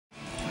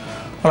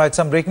All right,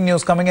 some breaking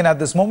news coming in at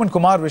this moment.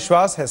 Kumar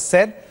Vishwas has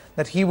said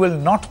that he will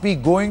not be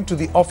going to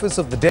the office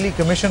of the Delhi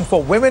Commission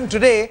for Women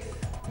today.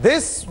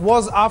 This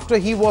was after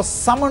he was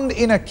summoned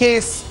in a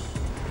case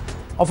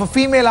of a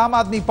female Aam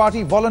Aadmi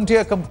Party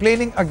volunteer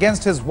complaining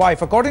against his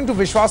wife. According to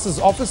Vishwas's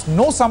office,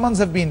 no summons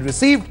have been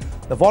received.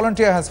 The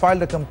volunteer has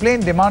filed a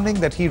complaint demanding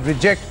that he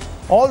reject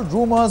all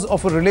rumours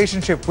of a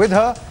relationship with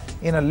her.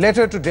 In a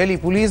letter to Delhi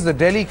police, the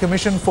Delhi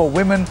Commission for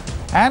Women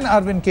and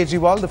Arvind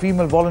Kejriwal, the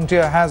female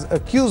volunteer has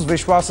accused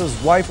Vishwas's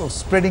wife of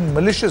spreading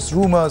malicious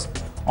rumours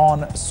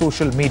on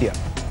social media.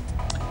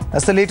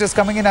 That's the latest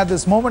coming in at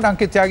this moment.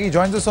 Ankit Tyagi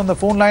joins us on the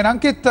phone line.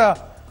 Ankit,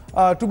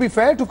 to be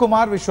fair to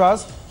Kumar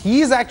Vishwas,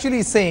 he is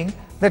actually saying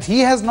that he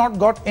has not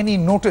got any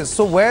notice.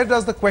 So where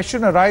does the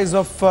question arise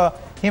of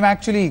him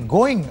actually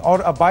going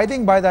or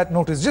abiding by that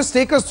notice? Just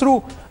take us through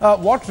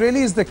what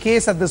really is the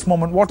case at this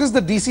moment. What is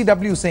the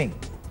DCW saying?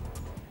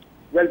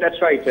 Well,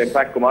 that's right. In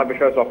fact, Kumar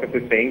Vishwas' office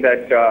is saying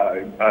that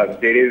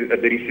the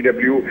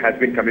DCW has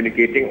been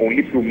communicating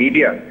only through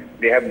media.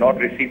 They have not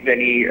received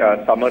any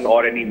summon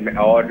or any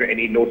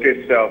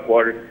notice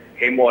for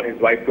him or his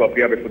wife to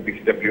appear before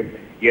DCW.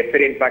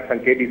 Yesterday, in fact,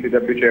 Sanket,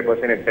 DCW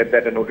chairperson, had said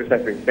that a notice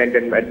has been sent,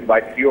 and by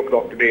 3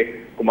 o'clock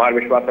today, Kumar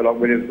Vishwas, along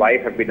with his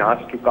wife, have been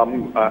asked to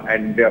come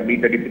and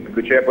meet the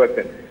DCW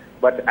chairperson.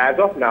 But as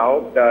of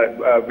now,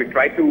 we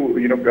tried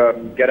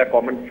to, get a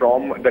comment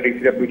from the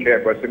DCW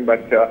chairperson,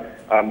 but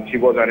she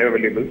was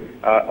unavailable.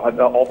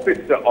 The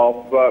office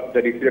of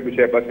the DCW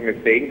chairperson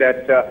is saying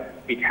that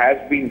it has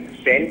been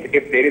sent.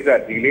 If there is a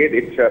delay,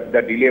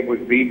 the delay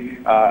would be,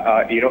 in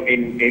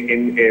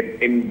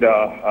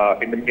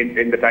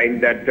the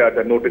time that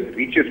the notice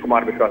reaches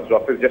Kumar Vishwas'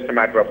 office. Just a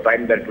matter of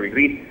time that it will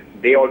reach.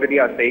 They already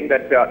are saying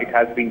that it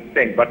has been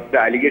sent, but the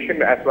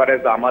allegation as far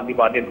as Aam Aadmi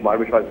Party and Kumar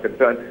Vishwas is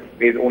concerned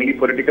is only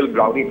political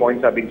brownie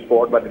points have been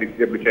scored by the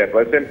DCW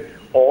chairperson.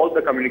 All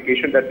the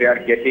communication that they are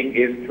getting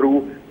is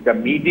through the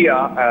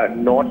media,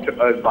 not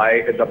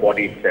by the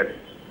body itself.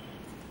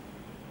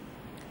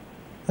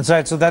 That's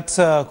right. So that's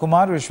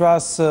Kumar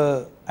Vishwas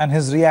and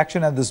his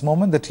reaction at this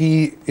moment, that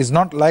he is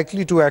not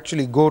likely to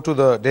actually go to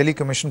the Delhi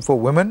Commission for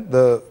Women.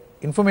 The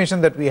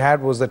information that we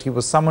had was that he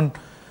was summoned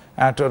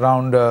at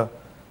around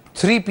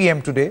 3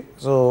 p.m. today.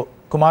 So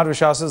Kumar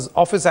Vishwas's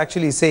office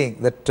actually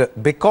saying that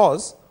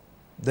because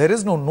there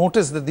is no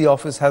notice that the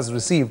office has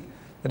received,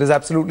 there is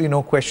absolutely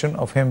no question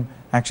of him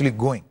actually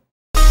going.